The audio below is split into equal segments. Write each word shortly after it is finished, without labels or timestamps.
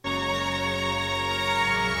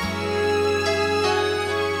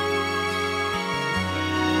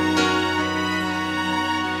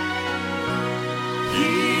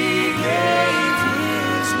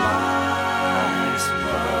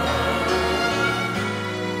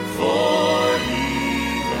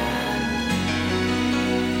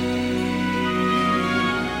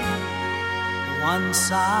Once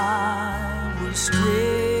I was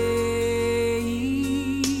straying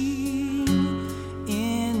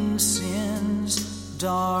in sin's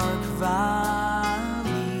dark valley,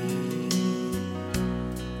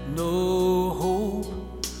 no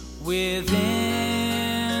hope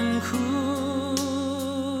within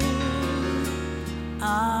could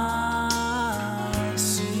I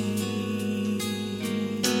see.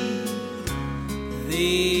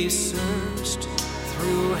 They searched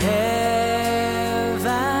through heaven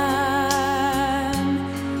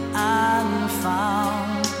and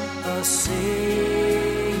found a Savior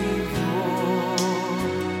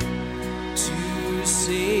to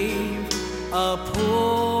save a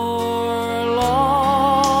poor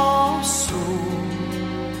lost soul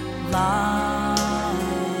like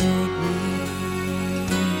me.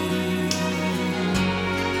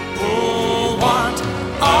 Oh, what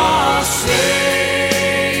a Savior!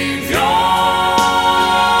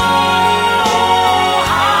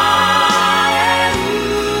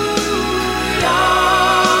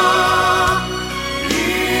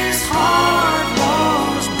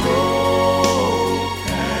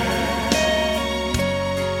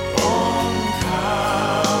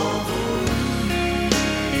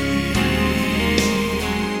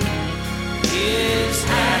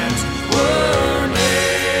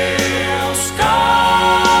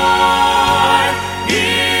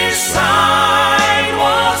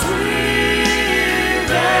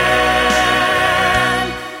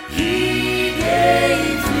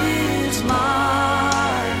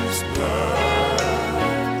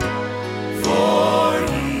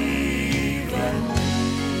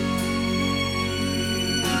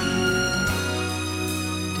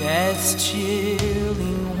 Death's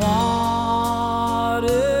chilling waters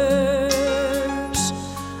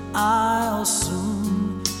I'll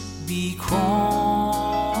soon be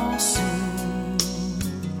crossing.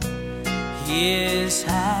 His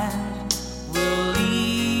hand will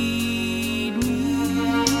lead me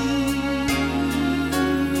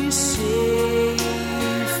safe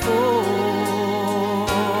forth.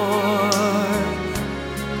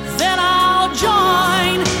 Then I'll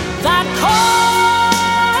join that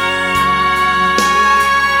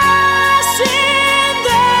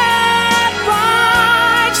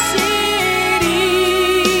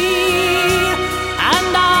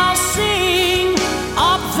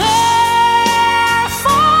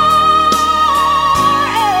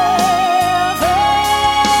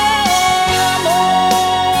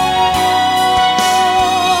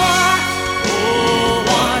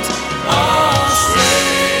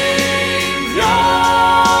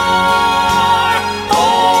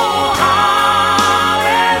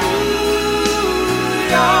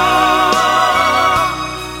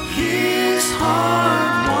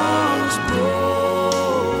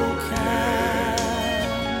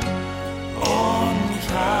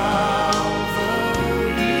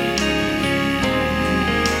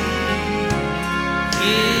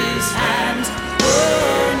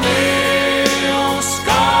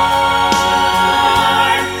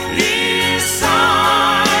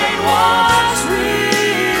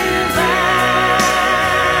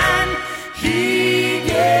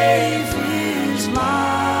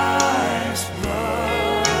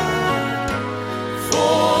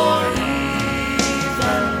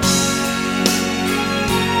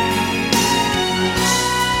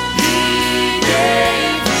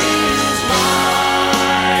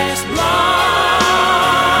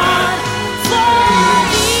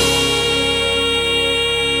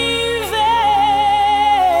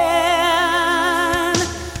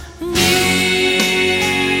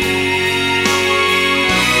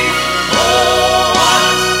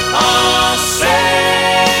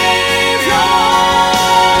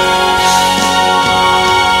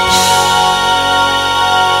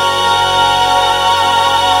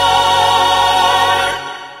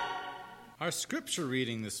Our scripture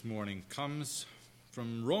reading this morning comes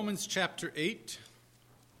from Romans chapter 8,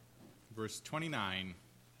 verse 29.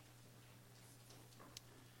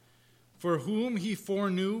 For whom he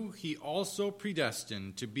foreknew, he also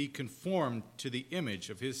predestined to be conformed to the image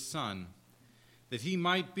of his Son, that he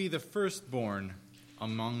might be the firstborn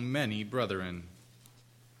among many brethren.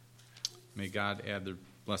 May God add the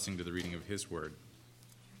blessing to the reading of his word.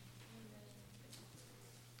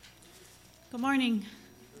 Good morning.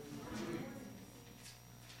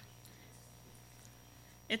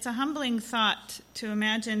 It's a humbling thought to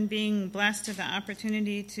imagine being blessed with the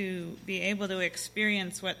opportunity to be able to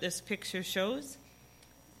experience what this picture shows.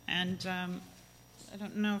 And I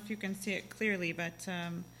don't know if you can see it clearly, but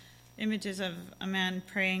images of a man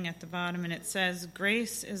praying at the bottom, and it says,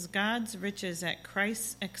 "Grace is God's riches at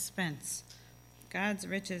Christ's expense." God's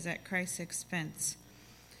riches at Christ's expense.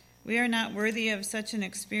 We are not worthy of such an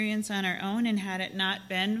experience on our own, and had it not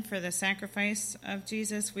been for the sacrifice of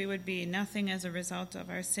Jesus, we would be nothing as a result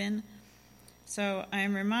of our sin. So I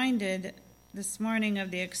am reminded this morning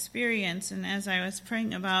of the experience, and as I was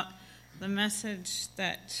praying about the message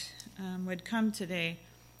that would come today,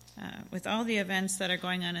 with all the events that are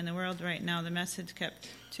going on in the world right now, the message kept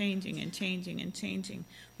changing and changing and changing.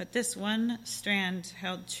 But this one strand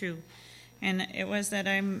held true. And it was that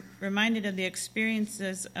I'm reminded of the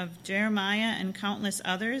experiences of Jeremiah and countless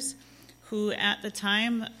others who at the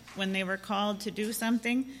time when they were called to do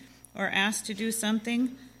something or asked to do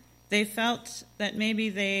something, they felt that maybe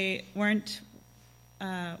they weren't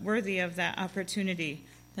worthy of that opportunity,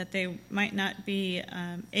 that they might not be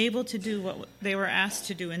able to do what they were asked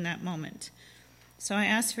to do in that moment. So I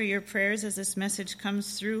ask for your prayers as this message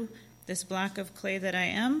comes through this block of clay that I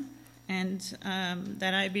am, and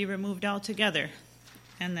that I be removed altogether,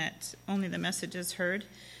 and that only the message is heard,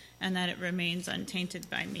 and that it remains untainted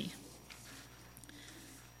by me.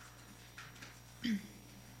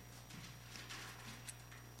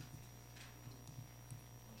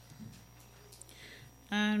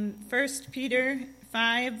 1 Peter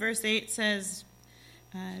 5, verse 8 says,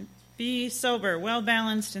 be sober,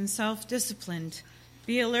 well-balanced, and self-disciplined.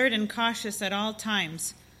 Be alert and cautious at all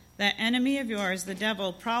times. That enemy of yours, the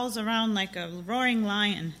devil, prowls around like a roaring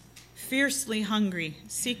lion, fiercely hungry,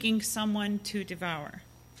 seeking someone to devour.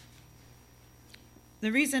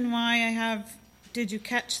 The reason why I have "did you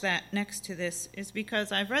catch that" next to this is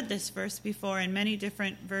because I've read this verse before in many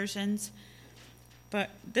different versions,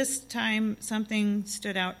 but this time something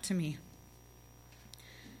stood out to me.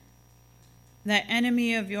 That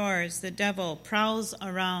enemy of yours, the devil, prowls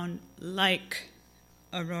around like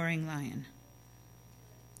a roaring lion.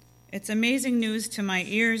 It's amazing news to my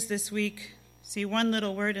ears this week. See, one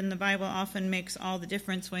little word in the Bible often makes all the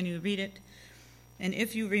difference when you read it. And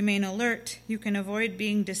if you remain alert, you can avoid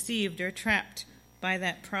being deceived or trapped by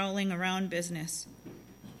that prowling around business.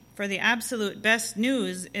 For the absolute best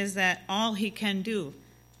news is that all he can do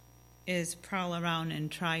is prowl around and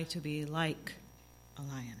try to be like a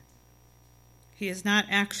lion. He is not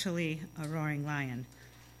actually a roaring lion.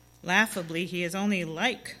 Laughably, he is only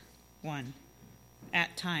like one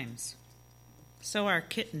at times. So are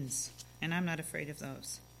kittens, and I'm not afraid of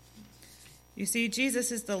those. You see,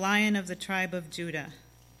 Jesus is the Lion of the tribe of Judah.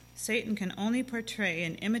 Satan can only portray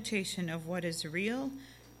an imitation of what is real,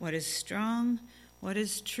 what is strong, what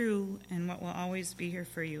is true, and what will always be here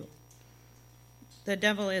for you. The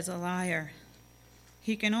devil is a liar.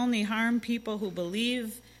 He can only harm people who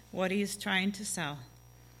believe what he's trying to sell.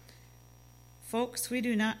 Folks, we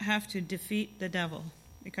do not have to defeat the devil,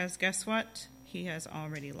 because guess what? He has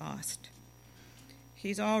already lost.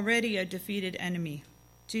 He's already a defeated enemy.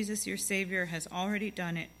 Jesus, your Savior, has already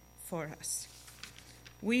done it for us.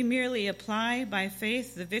 We merely apply by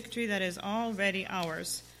faith the victory that is already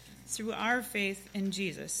ours through our faith in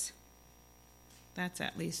Jesus. That's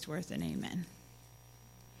at least worth an amen.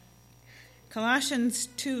 Colossians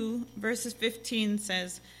 2, verses 15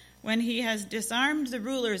 says, when he has disarmed the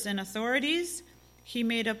rulers and authorities, he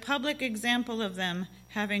made a public example of them,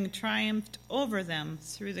 having triumphed over them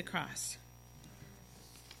through the cross.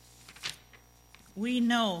 We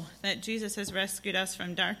know that Jesus has rescued us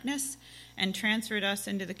from darkness and transferred us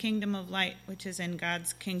into the kingdom of light, which is in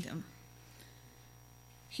God's kingdom.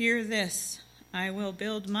 Hear this: I will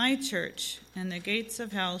build my church, and the gates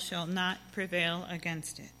of hell shall not prevail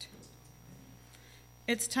against it.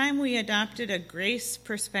 It's time we adopted a grace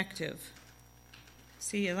perspective.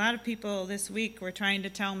 See, a lot of people this week were trying to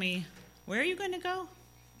tell me, where are you going to go?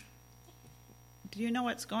 Do you know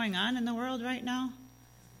what's going on in the world right now?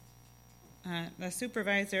 The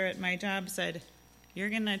supervisor at my job said, you're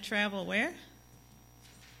going to travel where?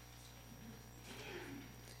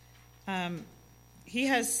 He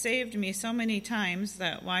has saved me so many times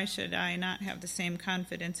that why should I not have the same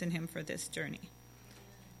confidence in him for this journey?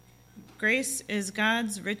 Grace is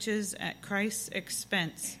God's riches at Christ's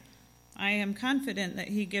expense. I am confident that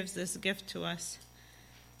he gives this gift to us.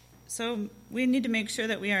 So we need to make sure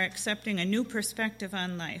that we are accepting a new perspective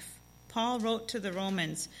on life. Paul wrote to the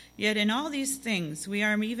Romans, yet in all these things we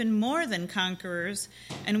are even more than conquerors,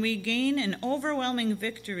 and we gain an overwhelming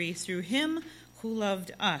victory through him who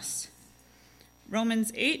loved us.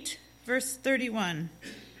 Romans 8, verse 31.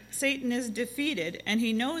 Satan is defeated, and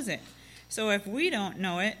he knows it. So if we don't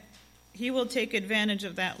know it, he will take advantage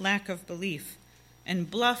of that lack of belief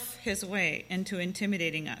and bluff his way into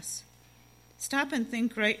intimidating us. Stop and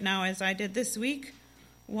think right now, as I did this week,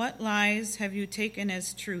 what lies have you taken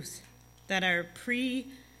as truth that are preventing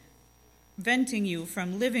you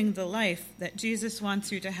from living the life that Jesus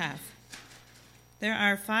wants you to have? There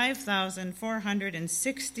are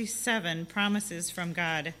 5,467 promises from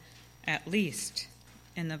God, at least,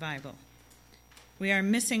 in the Bible. We are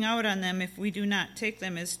missing out on them if we do not take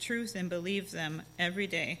them as truth and believe them every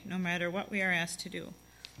day, no matter what we are asked to do.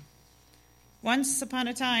 Once upon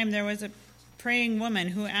a time, there was a praying woman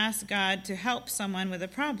who asked God to help someone with a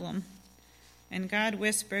problem, and God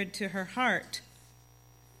whispered to her heart,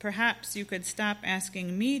 "Perhaps you could stop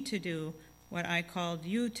asking me to do what I called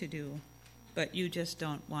you to do, but you just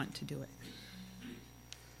don't want to do it."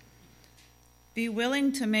 Be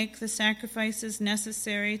willing to make the sacrifices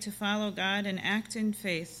necessary to follow God and act in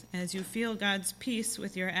faith as you feel God's peace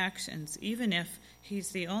with your actions, even if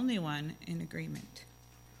He's the only one in agreement.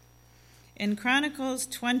 In Chronicles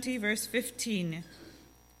 20, verse 15,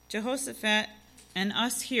 Jehoshaphat and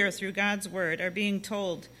us here through God's word are being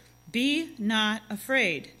told, "Be not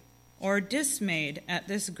afraid or dismayed at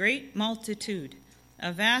this great multitude,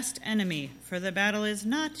 a vast enemy, for the battle is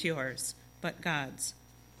not yours, but God's."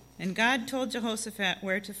 And God told Jehoshaphat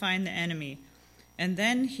where to find the enemy. And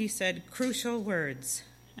then he said crucial words.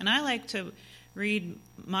 And I like to read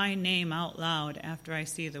my name out loud after I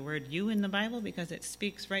see the word "you" in the Bible, because it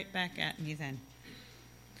speaks right back at me then.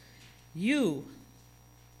 You,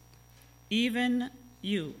 even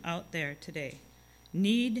you out there today,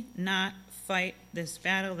 need not fight this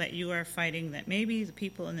battle that you are fighting that maybe the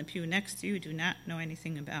people in the pew next to you do not know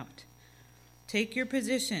anything about. Take your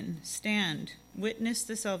position, stand, witness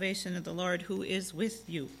the salvation of the Lord who is with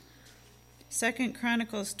you. 2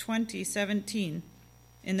 Chronicles 20:17.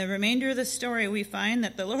 In the remainder of the story, we find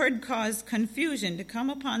that the Lord caused confusion to come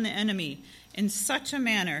upon the enemy in such a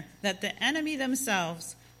manner that the enemy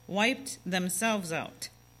themselves wiped themselves out.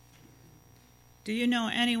 Do you know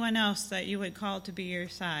anyone else that you would call to be your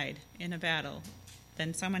side in a battle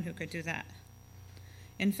than someone who could do that?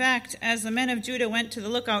 In fact, as the men of Judah went to the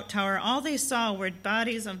lookout tower, all they saw were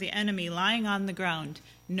bodies of the enemy lying on the ground.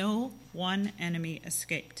 No one enemy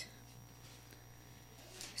escaped.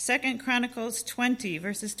 2 Chronicles 20,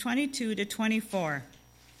 verses 22 to 24.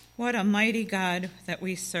 What a mighty God that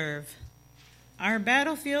we serve. Our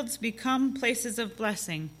battlefields become places of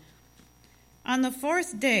blessing. On the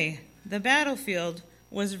fourth day, the battlefield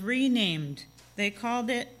was renamed. They called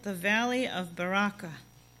it the Valley of Barakah.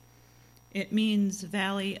 It means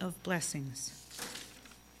Valley of Blessings.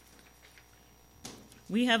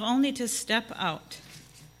 We have only to step out.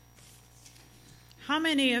 How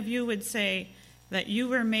many of you would say that you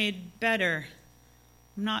were made better?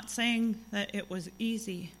 I'm not saying that it was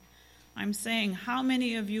easy. I'm saying how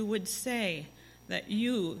many of you would say that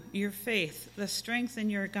you, your faith, the strength in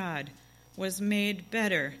your God, was made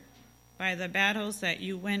better by the battles that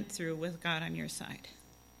you went through with God on your side?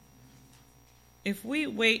 If we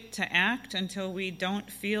wait to act until we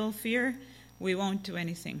don't feel fear, we won't do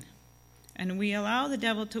anything. And we allow the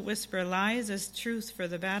devil to whisper lies as truth, for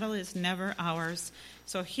the battle is never ours.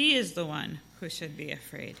 So he is the one who should be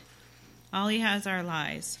afraid. All he has are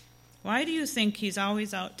lies. Why do you think he's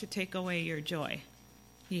always out to take away your joy?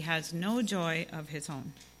 He has no joy of his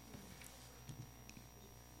own.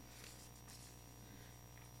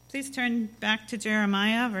 Please turn back to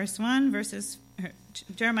Jeremiah 1, verses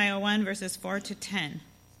 4 to 10.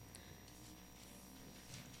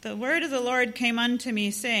 The word of the Lord came unto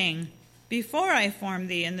me, saying, Before I formed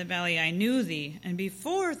thee in the belly I knew thee, and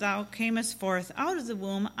before thou camest forth out of the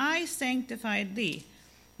womb I sanctified thee,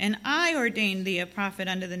 and I ordained thee a prophet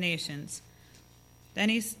unto the nations.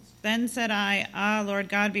 Then said I, Ah, Lord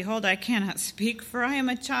God, behold, I cannot speak, for I am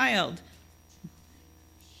a child.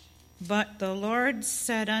 But the Lord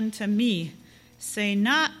said unto me, Say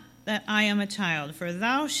not that I am a child, for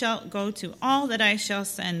thou shalt go to all that I shall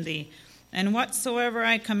send thee, and whatsoever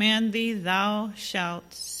I command thee, thou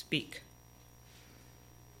shalt speak.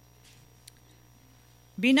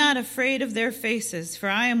 Be not afraid of their faces, for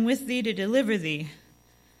I am with thee to deliver thee.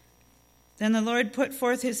 Then the Lord put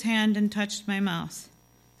forth his hand and touched my mouth.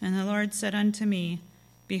 And the Lord said unto me,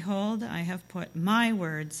 Behold, I have put my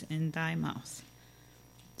words in thy mouth.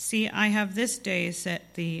 See, I have this day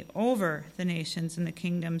set thee over the nations and the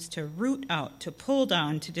kingdoms to root out, to pull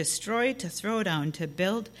down, to destroy, to throw down, to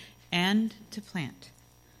build, and to plant.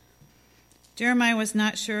 Jeremiah was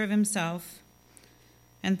not sure of himself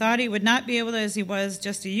and thought he would not be able, as he was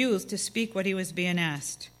just a youth, to speak what he was being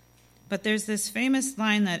asked. But there's this famous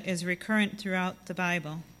line that is recurrent throughout the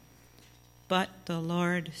Bible. But the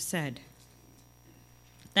Lord said.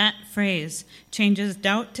 That phrase changes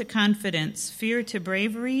doubt to confidence, fear to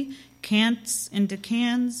bravery, can'ts into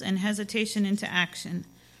cans, and hesitation into action.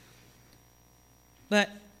 But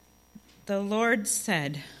the Lord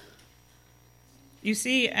said. You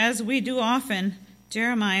see, as we do often,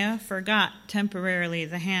 Jeremiah forgot temporarily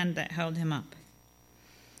the hand that held him up.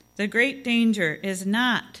 The great danger is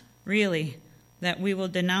not really that we will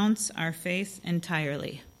denounce our faith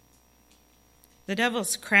entirely. The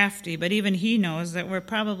devil's crafty, but even he knows that we're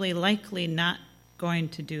probably likely not going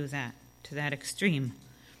to do that to that extreme.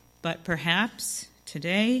 But perhaps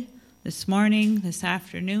today, this morning, this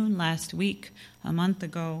afternoon, last week, a month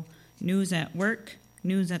ago, news at work,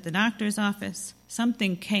 news at the doctor's office,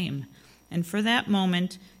 something came. And for that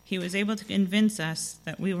moment, he was able to convince us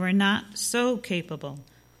that we were not so capable.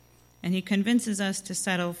 And he convinces us to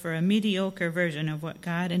settle for a mediocre version of what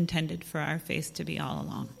God intended for our faith to be all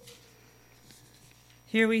along.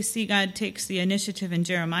 Here we see God takes the initiative in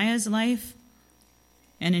Jeremiah's life,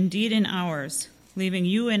 and indeed in ours, leaving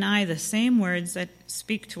you and I the same words that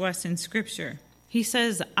speak to us in Scripture. He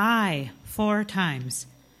says, I, 4 times.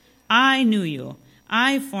 I knew you.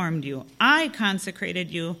 I formed you. I consecrated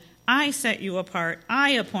you. I set you apart.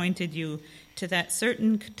 I appointed you to that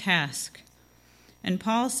certain task. And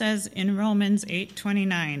Paul says in Romans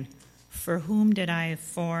 8:29, for whom did I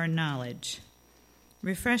foreknowledge?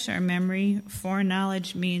 Refresh our memory.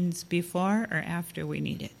 Foreknowledge means before or after we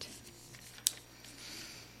need it.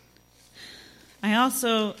 I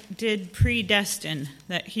also did predestine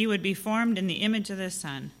that he would be formed in the image of the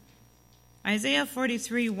Son. Isaiah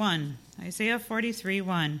 43:1. Isaiah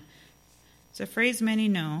 43:1. It's a phrase many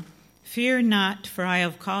know. Fear not, for I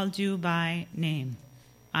have called you by name.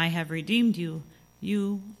 I have redeemed you.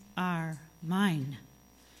 You are mine.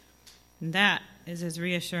 And that is as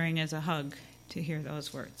reassuring as a hug to hear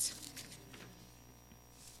those words.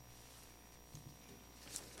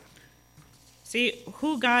 See,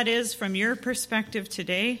 who God is from your perspective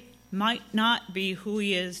today might not be who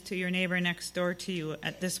he is to your neighbor next door to you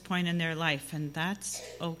at this point in their life, and that's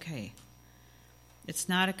okay. It's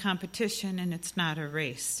not a competition and it's not a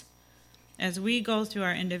race. As we go through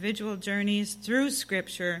our individual journeys through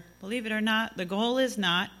Scripture, believe it or not, the goal is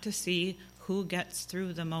not to see who gets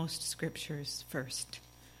through the most Scriptures first.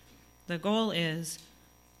 The goal is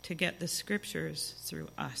to get the Scriptures through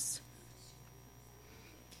us.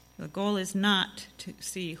 The goal is not to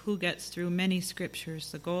see who gets through many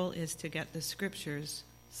Scriptures. The goal is to get the Scriptures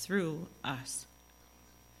through us.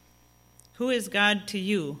 Who is God to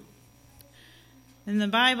you? In the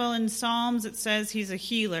Bible, in Psalms, it says he's a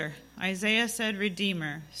healer. Isaiah said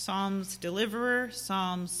redeemer. Psalms, deliverer.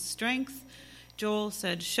 Psalms, strength. Joel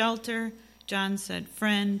said shelter. John said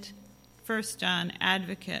friend. 1 John,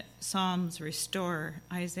 advocate. Psalms, restorer.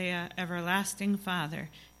 Isaiah, everlasting father.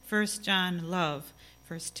 1 John, love.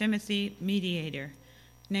 1 Timothy, mediator.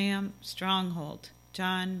 Nahum, stronghold.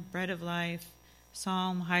 John, bread of life.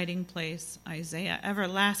 Psalm, hiding place. Isaiah,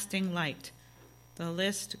 everlasting light. The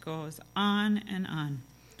list goes on and on.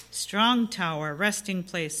 Strong tower, resting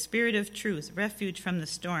place, spirit of truth, refuge from the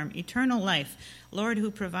storm, eternal life, Lord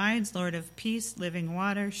who provides, Lord of peace, living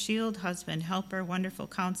water, shield, husband, helper, wonderful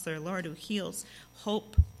counselor, Lord who heals,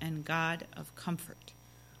 hope, and God of comfort.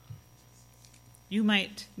 You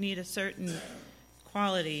might need a certain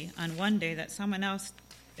quality on one day that someone else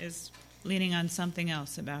is leaning on something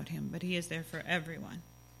else about him, but he is there for everyone.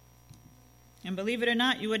 And believe it or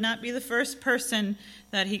not, you would not be the first person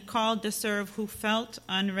that he called to serve who felt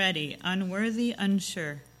unready, unworthy,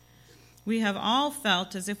 unsure. We have all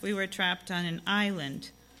felt as if we were trapped on an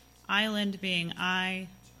island being I-land,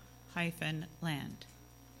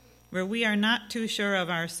 where we are not too sure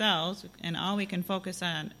of ourselves, and all we can focus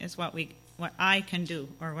on is what I can do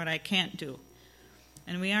or what I can't do.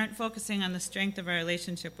 And we aren't focusing on the strength of our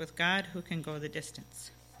relationship with God, who can go the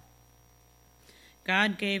distance.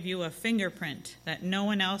 God gave you a fingerprint that no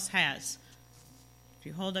one else has. If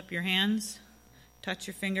you hold up your hands, touch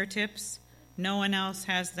your fingertips, no one else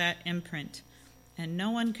has that imprint. And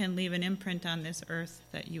no one can leave an imprint on this earth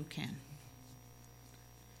that you can.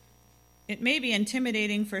 It may be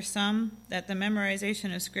intimidating for some that the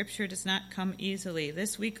memorization of Scripture does not come easily.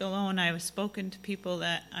 This week alone, I have spoken to people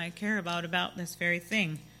that I care about this very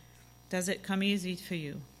thing. Does it come easy for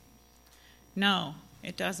you? No.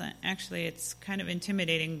 It doesn't. Actually, it's kind of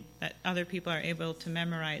intimidating that other people are able to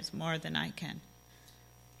memorize more than I can.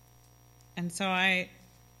 And so I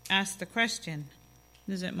asked the question,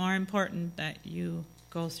 is it more important that you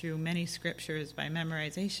go through many Scriptures by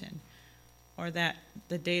memorization, or that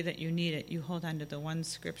the day that you need it, you hold on to the one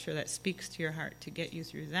Scripture that speaks to your heart to get you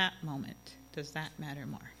through that moment? Does that matter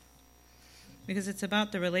more? Because it's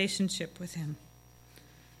about the relationship with him.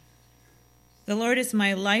 The Lord is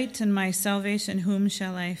my light and my salvation, whom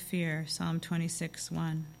shall I fear? Psalm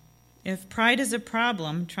 26:1. If pride is a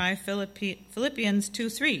problem, try Philippians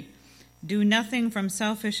 2:3. Do nothing from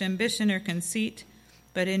selfish ambition or conceit,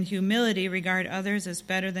 but in humility regard others as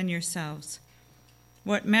better than yourselves.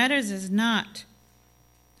 What matters is not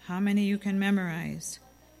how many you can memorize.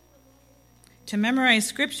 To memorize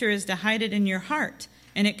Scripture is to hide it in your heart,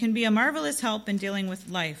 and it can be a marvelous help in dealing with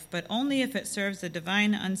life, but only if it serves a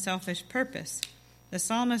divine, unselfish purpose. The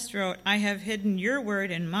psalmist wrote, "I have hidden your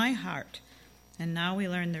word in my heart," and now we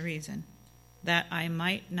learn the reason, "that I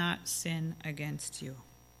might not sin against you."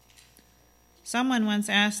 Someone once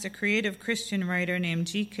asked a creative Christian writer named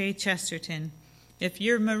G.K. Chesterton, if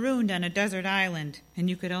you're marooned on a desert island and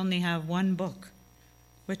you could only have one book,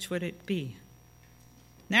 which would it be?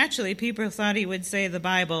 Naturally, people thought he would say the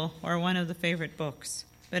Bible or one of the favorite books,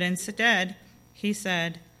 but instead, he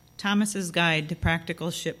said, Thomas's Guide to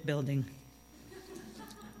Practical Shipbuilding.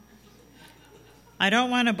 I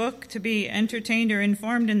don't want a book to be entertained or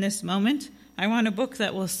informed in this moment. I want a book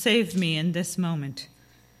that will save me in this moment.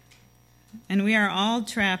 And we are all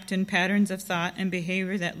trapped in patterns of thought and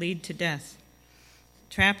behavior that lead to death.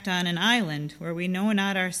 Trapped on an island where we know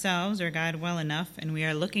not ourselves or God well enough, and we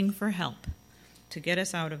are looking for help to get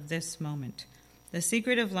us out of this moment. The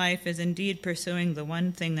secret of life is indeed pursuing the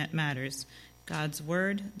one thing that matters. God's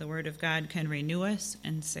word, the word of God, can renew us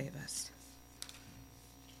and save us.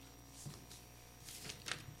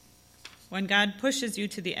 When God pushes you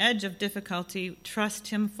to the edge of difficulty, trust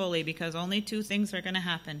him fully, because only two things are going to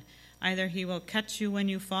happen. Either he will catch you when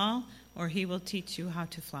you fall, or he will teach you how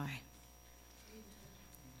to fly.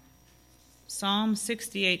 Psalm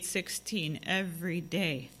 68:16, every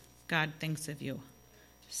day God thinks of you.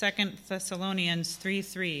 2 Thessalonians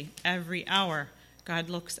 3:3, every hour God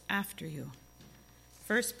looks after you.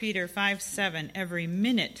 1 Peter 5:7, every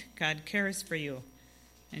minute God cares for you.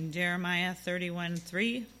 And Jeremiah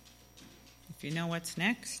 31:3, if you know what's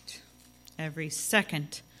next, every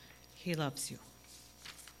second he loves you.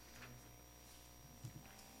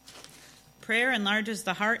 Prayer enlarges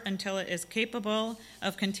the heart until it is capable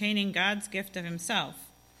of containing God's gift of himself.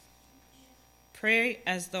 Pray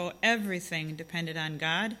as though everything depended on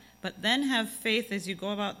God, but then have faith as you go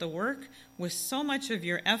about the work with so much of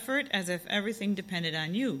your effort as if everything depended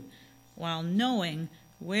on you, while knowing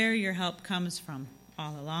where your help comes from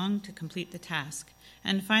all along to complete the task.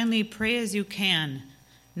 And finally, pray as you can,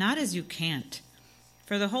 not as you can't.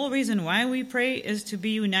 For the whole reason why we pray is to be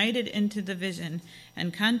united into the vision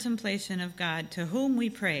and contemplation of God, to whom we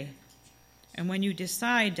pray. And when you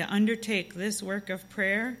decide to undertake this work of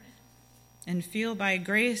prayer and feel by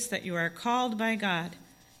grace that you are called by God,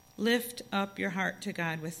 lift up your heart to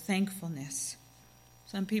God with thankfulness.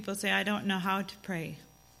 Some people say, I don't know how to pray.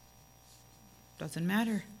 Doesn't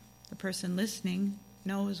matter. The person listening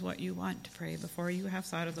knows what you want to pray before you have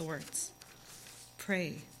thought of the words.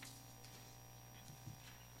 Pray.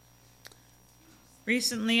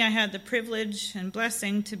 Recently, I had the privilege and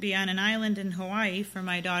blessing to be on an island in Hawaii for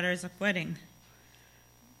my daughter's wedding.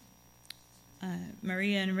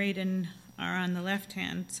 Maria and Raiden are on the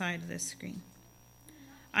left-hand side of this screen.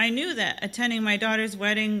 I knew that attending my daughter's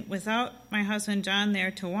wedding without my husband John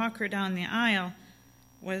there to walk her down the aisle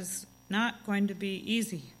was not going to be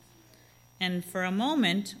easy. And for a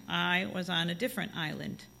moment, I was on a different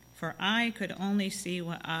island, for I could only see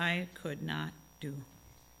what I could not do.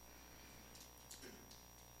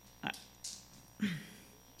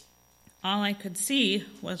 All I could see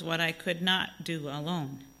was what I could not do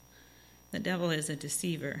alone. The devil is a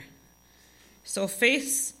deceiver. So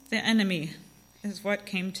face the enemy is what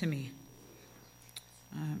came to me.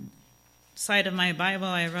 Side of my Bible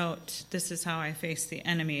I wrote, this is how I face the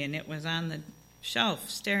enemy, and it was on the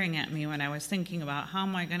shelf staring at me when I was thinking about how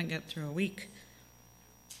am I going to get through a week.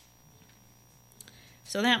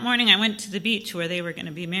 So that morning I went to the beach where they were going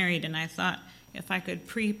to be married, and I thought if I could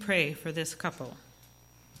pray for this couple.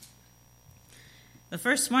 The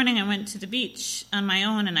first morning I went to the beach on my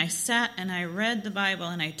own, and I sat and I read the Bible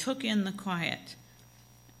and I took in the quiet.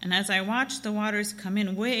 And as I watched the waters come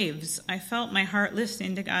in waves, I felt my heart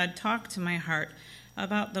listening to God talk to my heart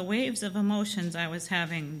about the waves of emotions I was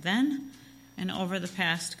having then and over the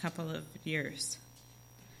past couple of years.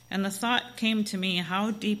 And the thought came to me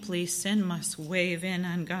how deeply sin must wave in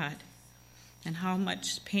on God and how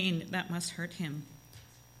much pain that must hurt him.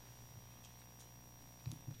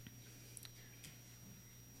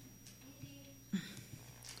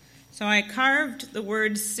 So I carved the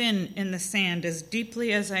word sin in the sand as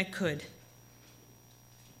deeply as I could.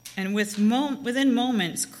 And within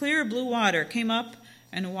moments, clear blue water came up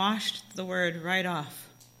and washed the word right off.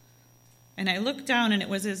 And I looked down, and it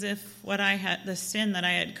was as if the sin that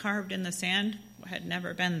I had carved in the sand had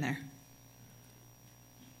never been there.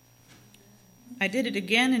 I did it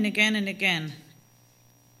again and again and again.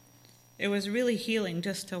 It was really healing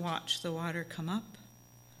just to watch the water come up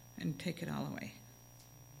and take it all away.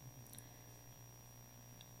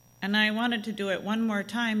 And I wanted to do it one more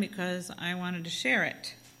time because I wanted to share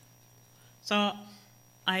it. So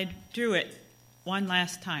I drew it one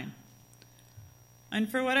last time. And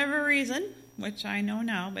for whatever reason, which I know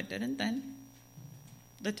now but didn't then,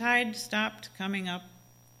 the tide stopped coming up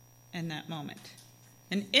in that moment.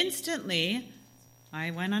 And instantly,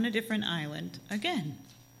 I went on a different island again.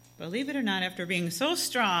 Believe it or not, after being so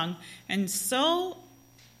strong and so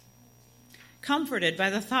comforted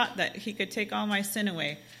by the thought that he could take all my sin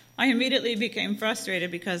away, I immediately became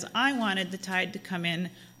frustrated because I wanted the tide to come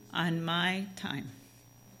in on my time.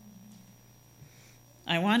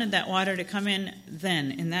 I wanted that water to come in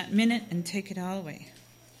then, in that minute, and take it all away.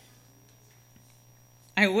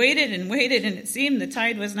 I waited, and it seemed the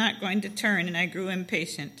tide was not going to turn, and I grew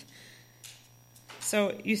impatient.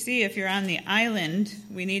 So, you see, if you're on the island,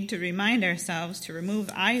 we need to remind ourselves to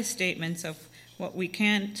remove I statements of what we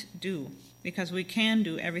can't do, because we can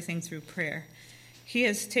do everything through prayer. He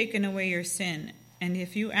has taken away your sin, and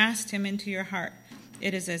if you asked him into your heart,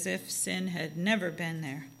 it is as if sin had never been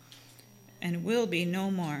there, and will be no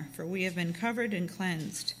more, for we have been covered and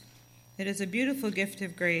cleansed. It is a beautiful gift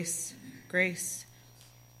of grace,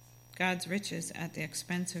 God's riches at the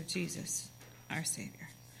expense of Jesus, our Savior.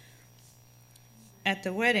 At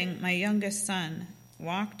the wedding, my youngest son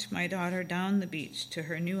walked my daughter down the beach to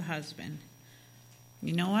her new husband.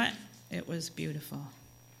 You know what? It was beautiful.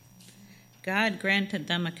 God granted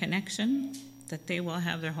them a connection that they will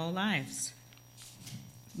have their whole lives.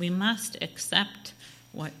 We must accept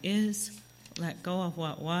what is, let go of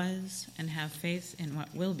what was, and have faith in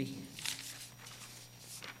what will be.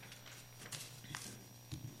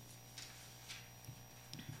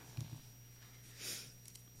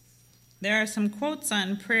 There are some quotes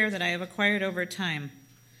on prayer that I have acquired over time.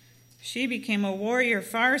 She became a warrior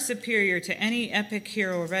far superior to any epic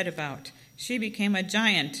hero read about. She became a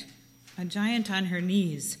giant on her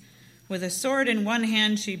knees. With a sword in one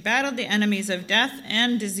hand, she battled the enemies of death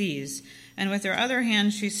and disease, and with her other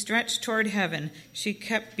hand she stretched toward heaven. She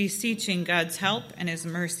kept beseeching God's help and his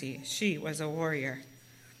mercy. She was a warrior.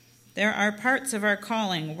 There are parts of our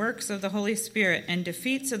calling, works of the Holy Spirit, and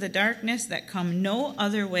defeats of the darkness that come no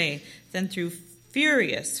other way than through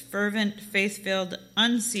furious, fervent, faith-filled,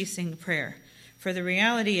 unceasing prayer. For the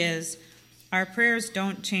reality is, our prayers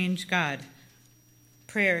don't change God.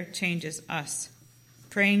 Prayer changes us.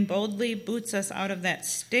 Praying boldly boots us out of that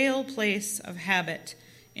stale place of habit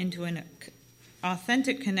into an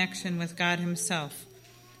authentic connection with God himself.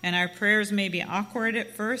 And our prayers may be awkward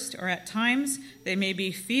at first, or at times they may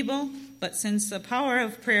be feeble, but since the power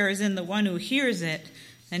of prayer is in the one who hears it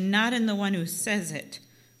and not in the one who says it,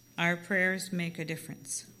 our prayers make a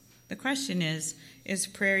difference. The question is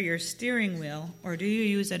prayer your steering wheel, or do you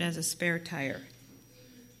use it as a spare tire?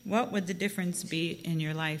 What would the difference be in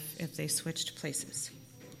your life if they switched places?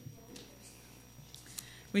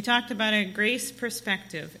 We talked about a grace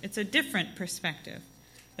perspective. It's a different perspective.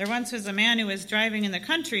 There once was a man who was driving in the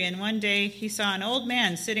country, and one day he saw an old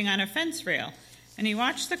man sitting on a fence rail, and he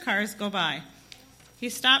watched the cars go by. He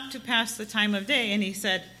stopped to pass the time of day, and he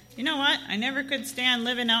said, "You know what? I never could stand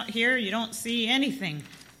living out here. You don't see anything.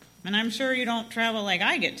 And I'm sure you don't travel like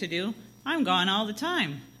I get to do. I'm gone all the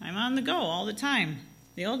time. I'm on the go all the time."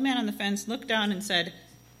 The old man on the fence looked down and said,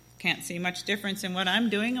 "Can't see much difference in what I'm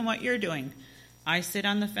doing and what you're doing. I sit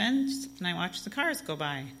on the fence, and I watch the cars go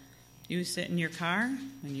by. You sit in your car,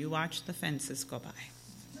 and you watch the fences go by."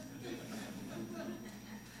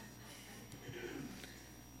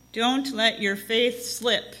 Don't let your faith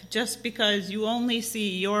slip just because you only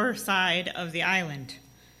see your side of the island.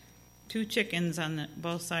 Two chickens on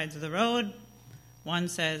both sides of the road. One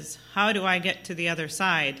says, "How do I get to the other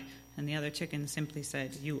side?" And the other chicken simply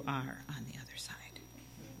said, "You are on the other side."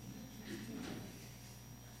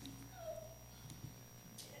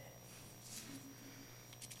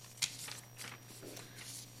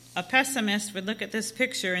 A pessimist would look at this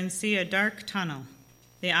picture and see a dark tunnel.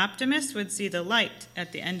 The optimist would see the light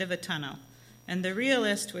at the end of a tunnel, and the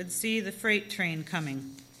realist would see the freight train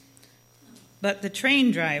coming. But the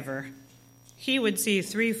train driver, he would see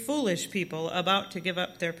three foolish people about to give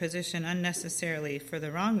up their position unnecessarily for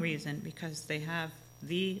the wrong reason because they have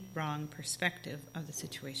the wrong perspective of the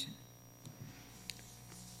situation.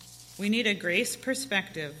 We need a grace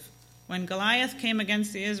perspective. When Goliath came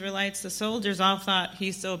against the Israelites, the soldiers all thought,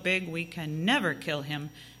 "He's so big we can never kill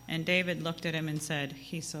him." And David looked at him and said,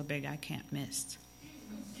 "He's so big I can't miss."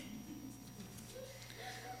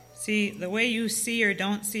 See, the way you see or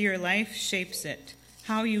don't see your life shapes it.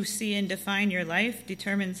 How you see and define your life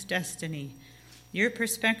determines destiny. Your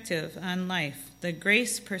perspective on life, the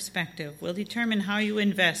grace perspective, will determine how you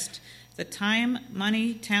invest the time,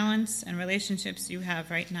 money, talents, and relationships you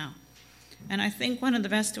have right now. And I think one of the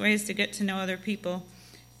best ways to get to know other people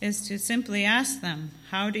is to simply ask them,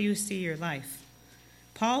 how do you see your life?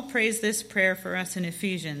 Paul prays this prayer for us in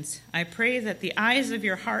Ephesians. I pray that the eyes of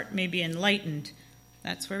your heart may be enlightened.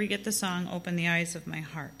 That's where we get the song, Open the Eyes of My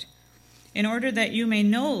Heart. In order that you may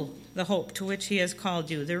know the hope to which he has called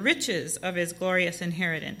you, the riches of his glorious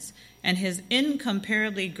inheritance, and his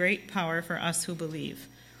incomparably great power for us who believe.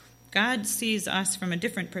 God sees us from a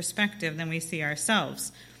different perspective than we see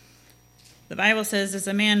ourselves. The Bible says, as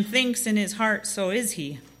a man thinks in his heart, so is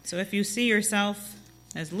he. So if you see yourself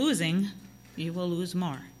as losing, you will lose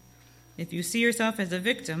more. If you see yourself as a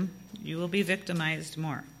victim, you will be victimized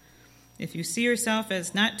more. If you see yourself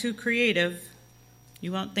as not too creative,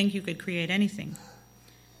 you won't think you could create anything.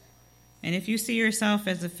 And if you see yourself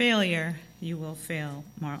as a failure, you will fail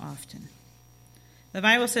more often. The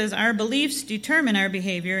Bible says our beliefs determine our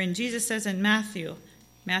behavior, and Jesus says in Matthew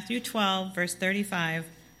 12, verse 35,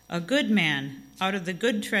 a good man out of the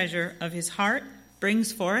good treasure of his heart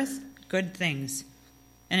brings forth good things,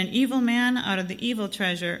 and an evil man out of the evil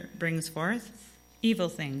treasure brings forth evil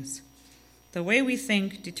things. The way we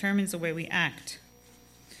think determines the way we act.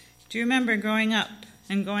 Do you remember growing up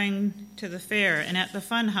and going to the fair, and at the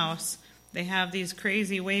fun house, they have these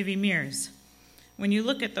crazy wavy mirrors? When you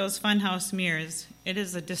look at those funhouse mirrors, it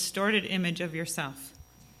is a distorted image of yourself.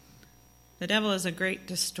 The devil is a great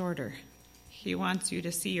distorter. He wants you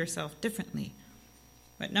to see yourself differently.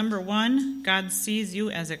 But number one, God sees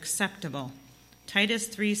you as acceptable. Titus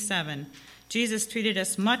 3:7. Jesus treated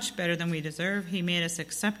us much better than we deserve. He made us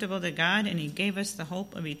acceptable to God, and he gave us the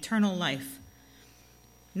hope of eternal life.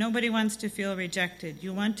 Nobody wants to feel rejected.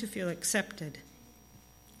 You want to feel accepted.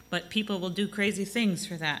 But people will do crazy things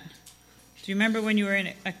for that. Do you remember when you were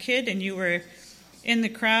a kid and you were in the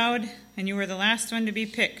crowd and you were the last one to be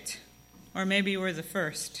picked? Or maybe you were the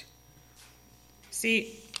first.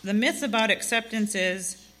 See, the myth about acceptance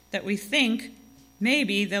is that we think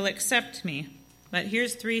maybe they'll accept me. But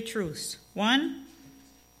here's 3 truths. 1,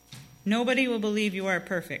 nobody will believe you are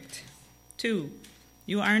perfect. 2,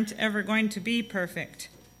 you aren't ever going to be perfect.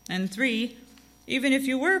 And 3, even if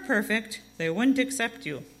you were perfect, they wouldn't accept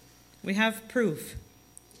you. We have proof.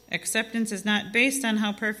 Acceptance is not based on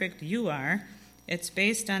how perfect you are. It's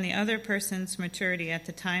based on the other person's maturity at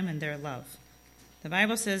the time and their love. The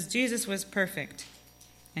Bible says Jesus was perfect,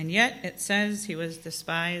 and yet it says he was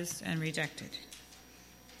despised and rejected.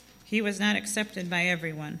 He was not accepted by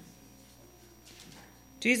everyone.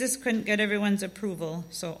 Jesus couldn't get everyone's approval,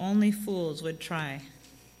 so only fools would try.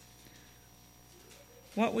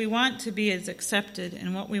 What we want to be is accepted,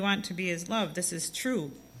 and what we want to be is loved. This is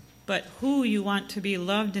true. But who you want to be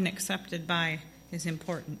loved and accepted by is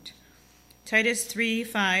important. Titus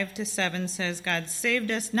 3:5-7 says, God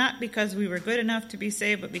saved us not because we were good enough to be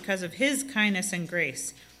saved, but because of his kindness and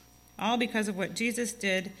grace. All because of what Jesus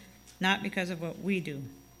did, not because of what we do.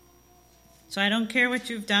 So I don't care what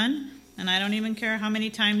you've done, and I don't even care how many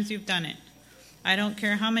times you've done it. I don't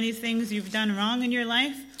care how many things you've done wrong in your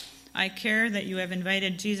life. I care that you have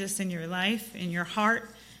invited Jesus in your life, in your heart,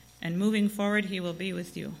 and moving forward, he will be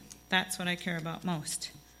with you. That's what I care about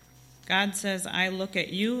most. God says, I look at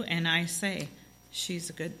you and I say, she's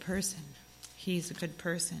a good person. He's a good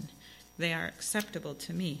person. They are acceptable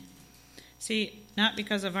to me. See, not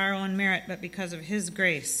because of our own merit, but because of his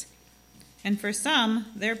grace. And for some,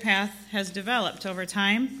 their path has developed over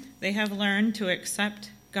time. They have learned to accept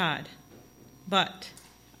God. But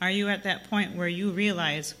are you at that point where you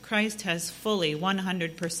realize Christ has fully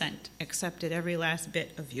 100% accepted every last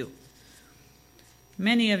bit of you?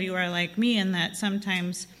 Many of you are like me in that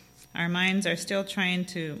sometimes our minds are still trying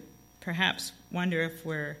to perhaps wonder if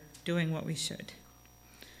we're doing what we should.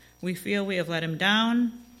 We feel we have let him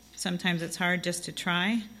down. Sometimes it's hard just to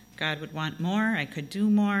try. God would want more. I could do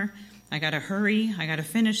more. I got to hurry. I got to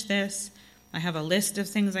finish this. I have a list of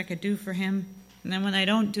things I could do for him. And then when I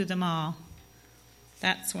don't do them all,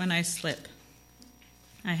 that's when I slip.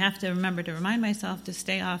 I have to remember to remind myself to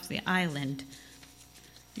stay off the island.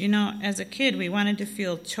 You know, as a kid, we wanted to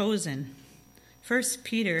feel chosen. 1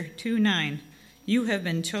 Peter 2:9, you have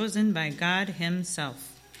been chosen by God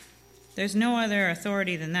himself. There's no other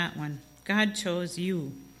authority than that one. God chose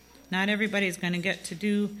you. Not everybody's going to get to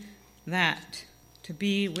do that, to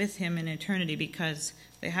be with him in eternity, because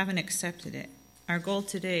they haven't accepted it. Our goal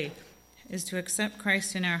today is to accept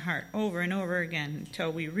Christ in our heart over and over again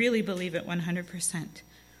until we really believe it 100%.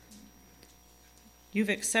 You've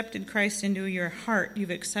accepted Christ into your heart.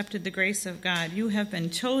 You've accepted the grace of God. You have been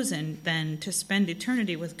chosen then to spend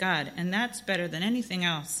eternity with God, and that's better than anything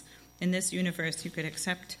else in this universe you could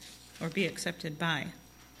accept or be accepted by.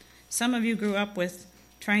 Some of you grew up with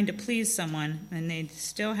trying to please someone, and they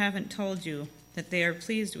still haven't told you that they are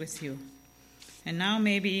pleased with you. And now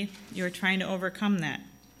maybe you're trying to overcome that.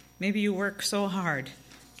 Maybe you work so hard,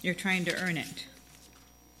 you're trying to earn it.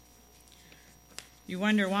 You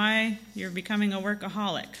wonder why you're becoming a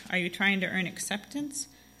workaholic. Are you trying to earn acceptance?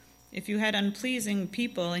 If you had unpleasing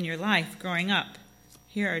people in your life growing up,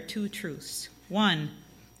 here are two truths. One,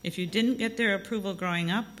 if you didn't get their approval growing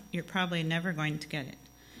up, you're probably never going to get it,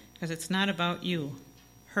 because it's not about you.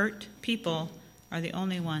 Hurt people are the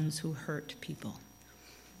only ones who hurt people.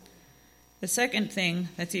 The second thing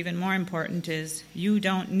that's even more important is you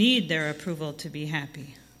don't need their approval to be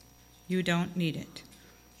happy. You don't need it.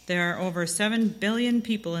 There are over 7 billion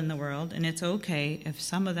people in the world, and it's okay if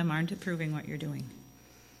some of them aren't approving what you're doing.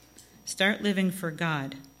 Start living for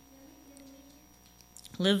God.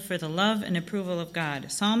 Live for the love and approval of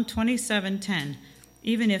God. Psalm 27:10,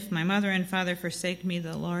 even if my mother and father forsake me,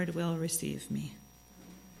 the Lord will receive me.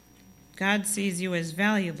 God sees you as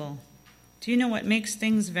valuable. Do you know what makes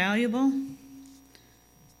things valuable?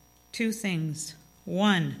 2 things.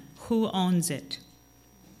 1, who owns it?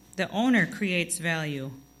 The owner creates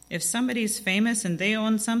value. If somebody's famous and they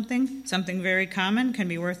own something very common can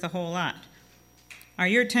be worth a whole lot. Are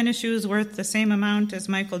your tennis shoes worth the same amount as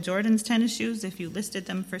Michael Jordan's tennis shoes if you listed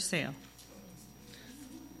them for sale?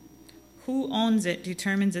 Who owns it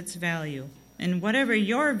determines its value. And whatever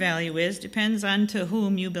your value is depends on to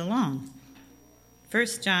whom you belong.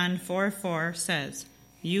 1 John 4:4 says,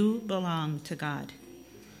 you belong to God.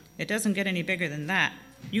 It doesn't get any bigger than that.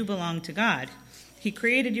 You belong to God. He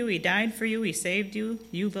created you, he died for you, he saved you.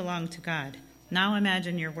 You belong to God. Now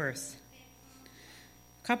imagine your worth.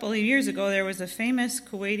 A couple of years ago, there was a famous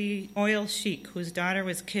Kuwaiti oil sheik whose daughter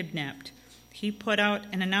was kidnapped. He put out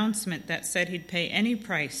an announcement that said he'd pay any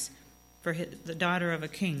price for the daughter of a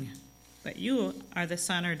king. But you are the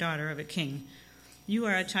son or daughter of a king. You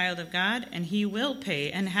are a child of God, and he will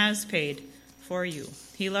pay and has paid for you.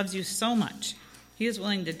 He loves you so much. He is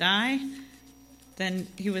willing to die. Then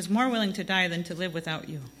he was more willing to die than to live without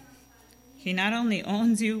you. He not only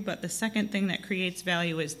owns you, but the second thing that creates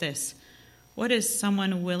value is this. What is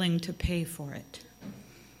someone willing to pay for it?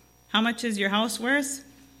 How much is your house worth?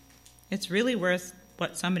 It's really worth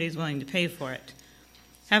what somebody's willing to pay for it.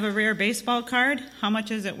 Have a rare baseball card? How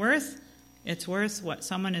much is it worth? It's worth what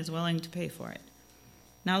someone is willing to pay for it.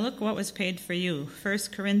 Now look what was paid for you.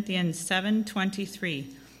 1 Corinthians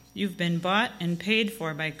 7:23. You've been bought and paid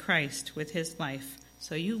for by Christ with his life,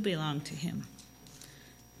 so you belong to him.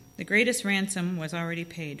 The greatest ransom was already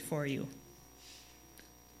paid for you.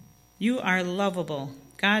 You are lovable.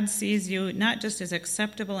 God sees you not just as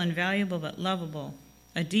acceptable and valuable, but lovable.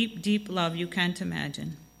 A deep, deep love you can't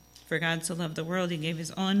imagine. For God so loved the world, he gave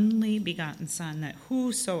his only begotten Son, that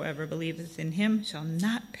whosoever believeth in him shall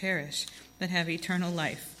not perish, but have eternal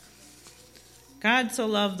life. God so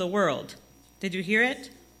loved the world. Did you hear it?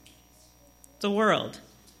 The world.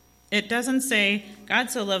 It doesn't say, God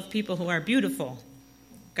so loved people who are beautiful.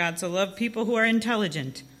 God so loved people who are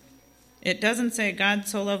intelligent. It doesn't say God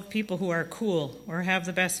so loved people who are cool or have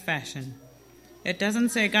the best fashion. It doesn't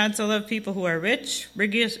say God so loved people who are rich,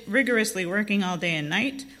 rigorously working all day and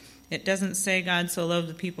night. It doesn't say God so loved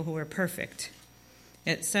the people who are perfect.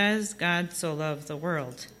 It says God so loved the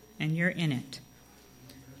world, and you're in it.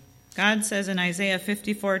 God says in Isaiah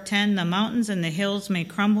 54:10, the mountains and the hills may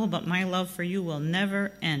crumble, but my love for you will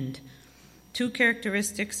never end. 2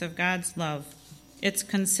 characteristics of God's love. It's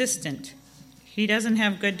consistent. He doesn't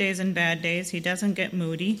have good days and bad days. He doesn't get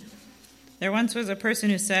moody. There once was a person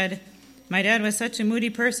who said, my dad was such a moody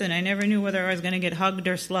person, I never knew whether I was going to get hugged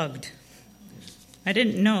or slugged. I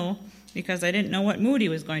didn't know because I didn't know what mood he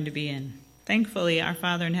was going to be in. Thankfully, our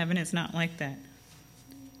Father in heaven is not like that.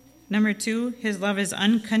 Number 2, his love is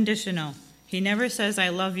unconditional. He never says, I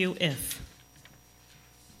love you if.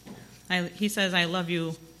 He says, I love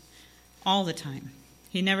you all the time.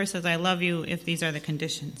 He never says, I love you if these are the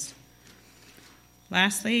conditions.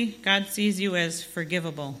 Lastly, God sees you as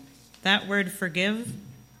forgivable. That word forgive,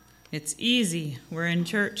 it's easy. We're in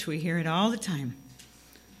church. We hear it all the time.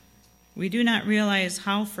 We do not realize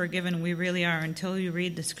how forgiven we really are until you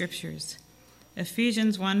read the scriptures.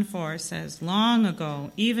 Ephesians 1:4 says, long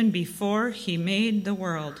ago, even before he made the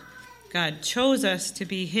world, God chose us to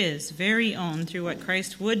be his very own through what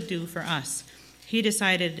Christ would do for us. He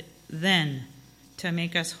decided then to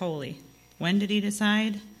make us holy. When did he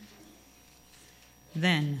decide?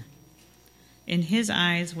 Then. In his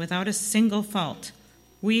eyes, without a single fault,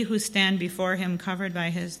 We who stand before him covered by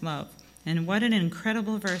his love. And what an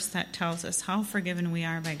incredible verse that tells us how forgiven we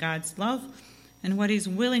are by God's love and what he's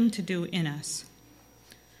willing to do in us.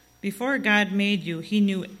 Before God made you, he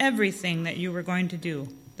knew everything that you were going to do.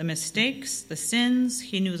 The mistakes, the sins,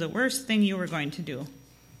 he knew the worst thing you were going to do.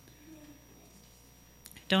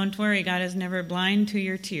 Don't worry, God is never blind to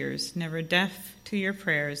your tears, never deaf to your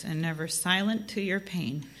prayers, and never silent to your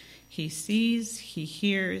pain. He sees, he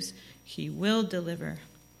hears, he will deliver.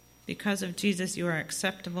 Because of Jesus, you are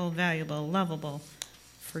acceptable, valuable, lovable,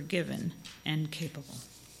 forgiven, and capable.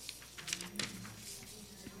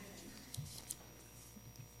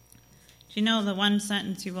 Do you know the one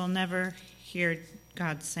sentence you will never hear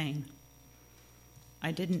God saying?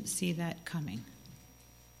 I didn't see that coming.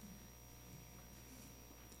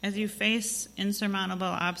 As you face insurmountable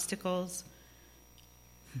obstacles,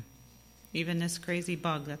 even this crazy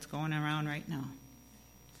bug that's going around right now,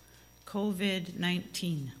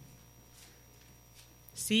 COVID-19,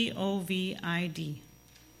 COVID.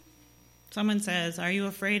 Someone says, are you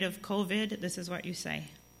afraid of COVID? This is what you say.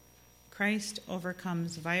 Christ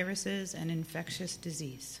overcomes viruses and infectious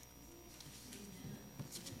disease.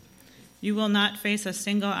 You will not face a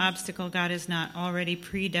single obstacle God has not already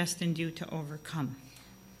predestined you to overcome.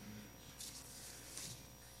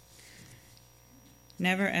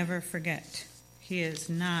 Never ever forget, he is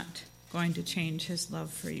not going to change his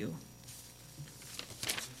love for you.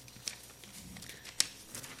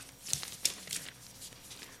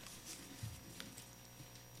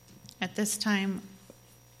 At this time,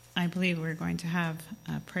 I believe we're going to have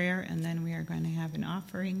a prayer, and then we are going to have an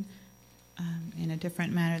offering in a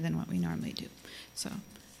different manner than what we normally do. So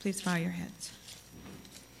please bow your heads.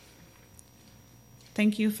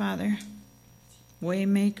 Thank you, Father,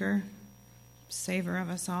 Waymaker, Savior of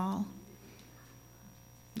us all.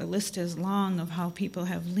 The list is long of how people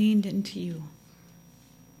have leaned into you.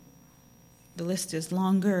 The list is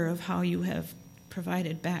longer of how you have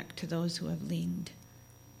provided back to those who have leaned.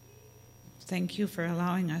 Thank you for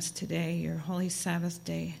allowing us today, your holy Sabbath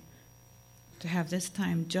day, to have this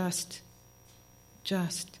time just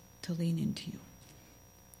to lean into you.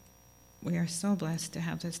 We are so blessed to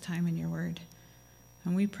have this time in your word.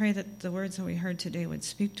 And we pray that the words that we heard today would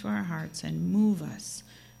speak to our hearts and move us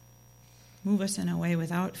in a way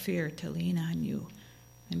without fear to lean on you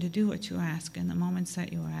and to do what you ask in the moments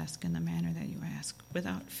that you ask, in the manner that you ask,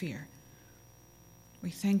 without fear. We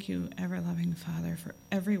thank you, ever-loving Father, for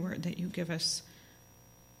every word that you give us.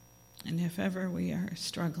 And if ever we are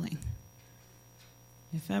struggling,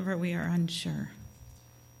 if ever we are unsure,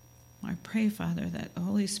 I pray, Father, that the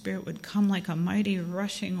Holy Spirit would come like a mighty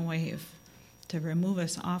rushing wave to remove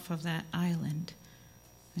us off of that island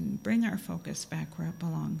and bring our focus back where it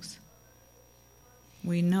belongs.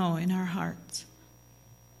 We know in our hearts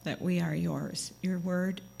that we are yours. Your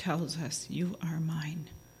word tells us you are mine.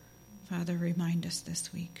 Father, remind us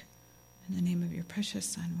this week. In the name of your precious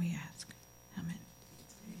Son, we ask. Amen.